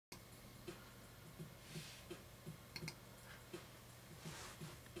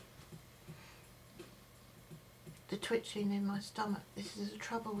twitching in my stomach. This is the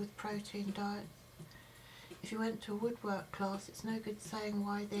trouble with protein diets. If you went to a woodwork class, it's no good saying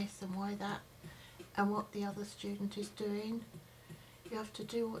why this and why that and what the other student is doing. You have to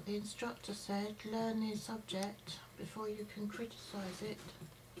do what the instructor said, learn the subject before you can criticise it.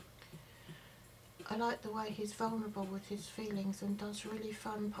 I like the way he's vulnerable with his feelings and does really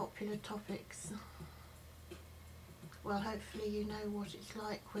fun, popular topics. Well, hopefully you know what it's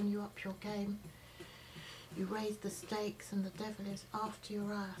like when you up your game. You raise the stakes and the devil is after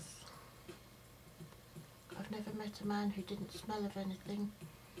your ass. I've never met a man who didn't smell of anything.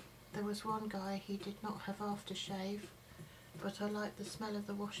 There was one guy, he did not have aftershave, but I liked the smell of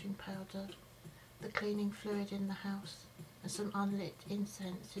the washing powder, the cleaning fluid in the house, and some unlit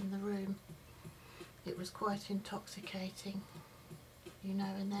incense in the room. It was quite intoxicating, you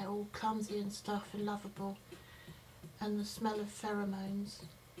know, and they're all clumsy and stuff and lovable. And the smell of pheromones.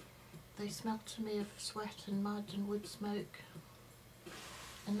 They smelled to me of sweat and mud and wood smoke.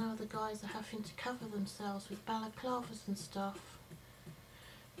 And now the guys are having to cover themselves with balaclavas and stuff.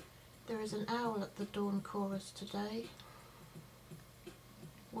 There is an owl at the dawn chorus today.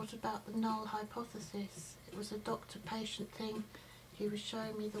 What about the null hypothesis? It was a doctor-patient thing. He was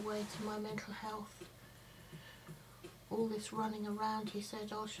showing me the way to my mental health. All this running around, he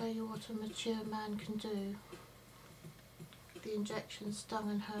said, I'll show you what a mature man can do. The injection stung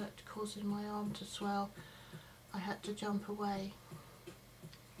and hurt, causing my arm to swell. I had to jump away.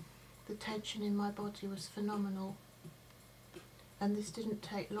 The tension in my body was phenomenal. And this didn't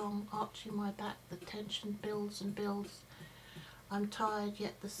take long. Arching my back, the tension builds and builds. I'm tired,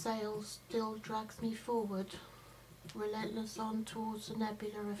 yet the sail still drags me forward, relentless on towards the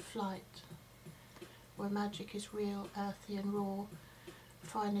nebula of flight, where magic is real, earthy and raw,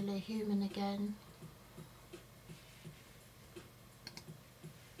 finally human again.